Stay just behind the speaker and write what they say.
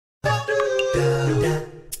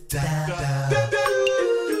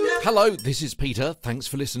Hello, this is Peter. Thanks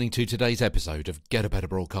for listening to today's episode of Get a Better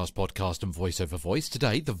Broadcast podcast and Voice Over Voice.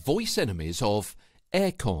 Today, the voice enemies of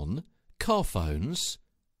aircon, carphones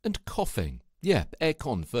and coughing. Yeah,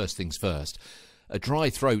 aircon first things first. A dry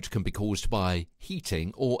throat can be caused by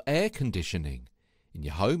heating or air conditioning in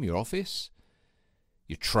your home, your office,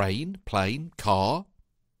 your train, plane, car.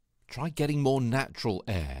 Try getting more natural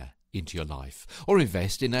air into your life or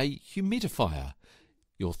invest in a humidifier.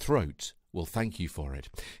 Your throat will thank you for it.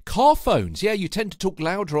 Carphones, yeah, you tend to talk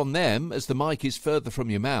louder on them as the mic is further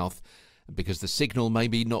from your mouth because the signal may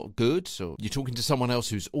be not good, or you're talking to someone else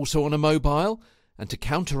who's also on a mobile, and to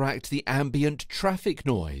counteract the ambient traffic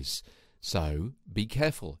noise. So be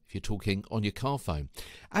careful if you're talking on your car phone.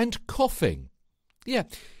 And coughing. Yeah,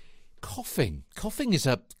 coughing. Coughing is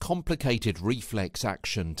a complicated reflex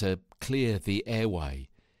action to clear the airway.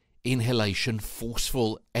 Inhalation,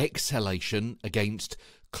 forceful exhalation against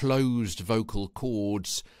closed vocal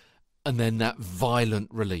cords, and then that violent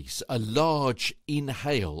release. A large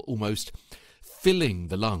inhale, almost filling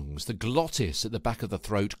the lungs, the glottis at the back of the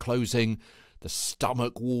throat closing, the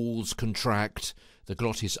stomach walls contract, the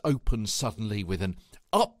glottis opens suddenly with an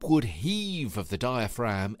upward heave of the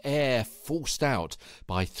diaphragm, air forced out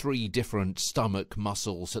by 3 different stomach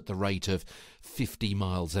muscles at the rate of 50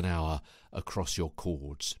 miles an hour across your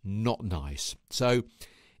cords. Not nice. So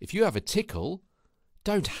if you have a tickle,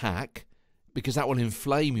 don't hack, because that will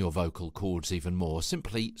inflame your vocal cords even more.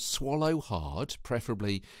 Simply swallow hard,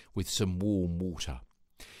 preferably with some warm water.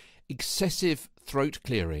 Excessive throat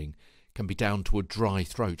clearing can be down to a dry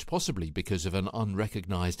throat, possibly because of an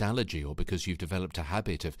unrecognised allergy or because you've developed a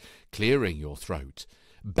habit of clearing your throat.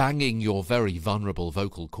 Banging your very vulnerable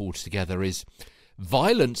vocal cords together is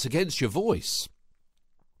violence against your voice.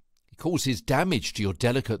 It causes damage to your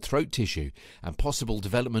delicate throat tissue and possible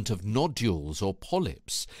development of nodules or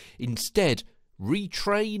polyps. Instead,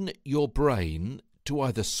 retrain your brain to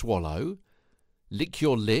either swallow, lick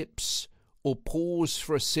your lips, or pause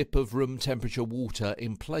for a sip of room temperature water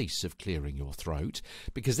in place of clearing your throat,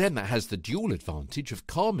 because then that has the dual advantage of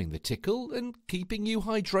calming the tickle and keeping you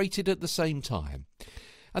hydrated at the same time.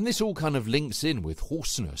 And this all kind of links in with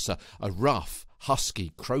hoarseness. A rough,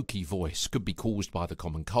 husky, croaky voice could be caused by the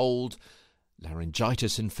common cold,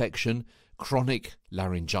 laryngitis infection, chronic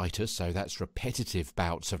laryngitis, so that's repetitive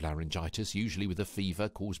bouts of laryngitis, usually with a fever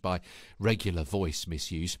caused by regular voice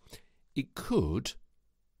misuse. It could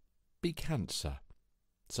be cancer.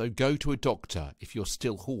 So go to a doctor if you're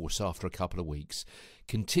still hoarse after a couple of weeks.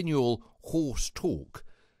 Continual hoarse talk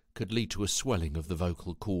could lead to a swelling of the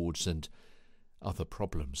vocal cords and other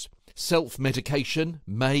problems. Self-medication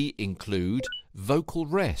may include vocal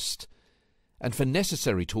rest. And for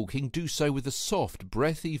necessary talking, do so with a soft,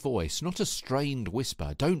 breathy voice, not a strained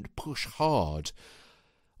whisper. Don't push hard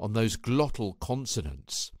on those glottal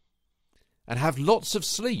consonants. And have lots of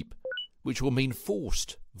sleep, which will mean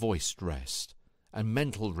forced voiced rest and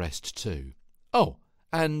mental rest too. Oh,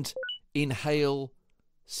 and inhale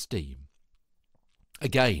steam.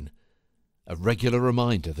 Again, a regular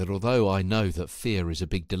reminder that although I know that fear is a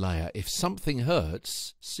big delayer, if something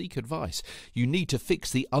hurts, seek advice. You need to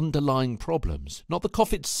fix the underlying problems, not the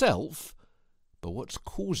cough itself, but what's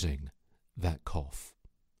causing that cough.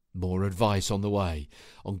 More advice on the way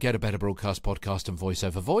on Get a Better Broadcast podcast and Voice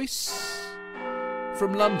Over Voice.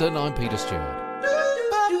 From London, I'm Peter Stewart.